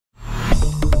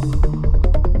Hi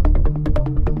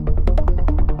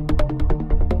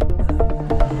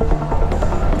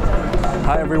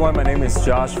everyone, my name is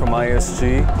Josh from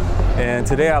iSG, and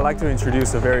today I'd like to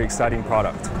introduce a very exciting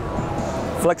product,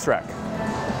 FlexRack.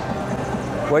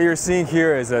 What you're seeing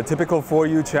here is a typical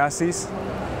 4U chassis,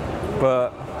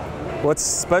 but what's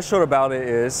special about it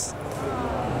is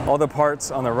all the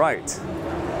parts on the right.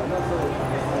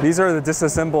 These are the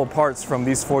disassembled parts from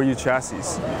these 4U chassis.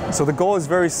 So the goal is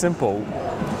very simple.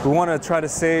 We want to try to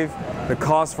save the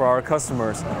cost for our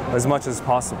customers as much as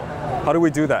possible. How do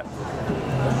we do that?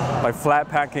 By flat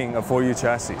packing a 4U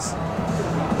chassis.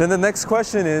 Then the next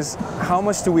question is, how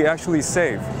much do we actually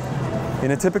save?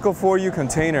 In a typical 4U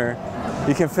container,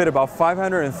 you can fit about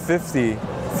 550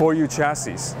 4U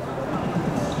chassis.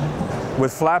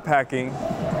 With flat packing,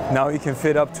 now you can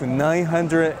fit up to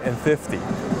 950.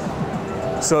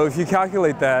 So if you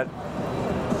calculate that,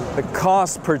 the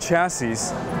cost per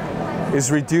chassis is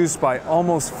reduced by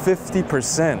almost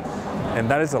 50%,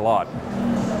 and that is a lot.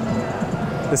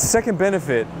 The second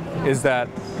benefit is that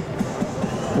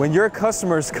when your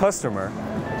customer's customer,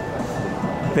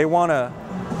 they want to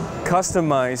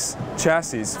customize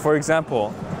chassis. For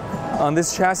example, on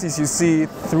this chassis you see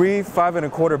 3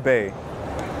 5¼ bay.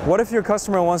 What if your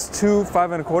customer wants 2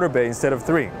 5¼ bay instead of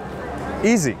 3?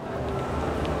 Easy.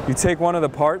 You take one of the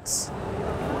parts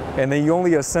and then you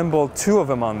only assemble 2 of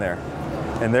them on there,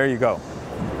 and there you go.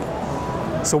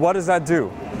 So what does that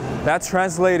do? That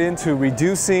translates into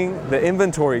reducing the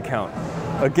inventory count.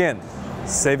 Again,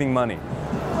 saving money.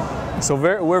 So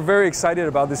we're very excited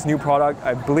about this new product.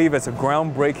 I believe it's a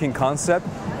groundbreaking concept.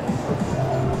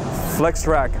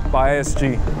 FlexRack by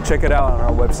iSG. Check it out on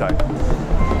our website.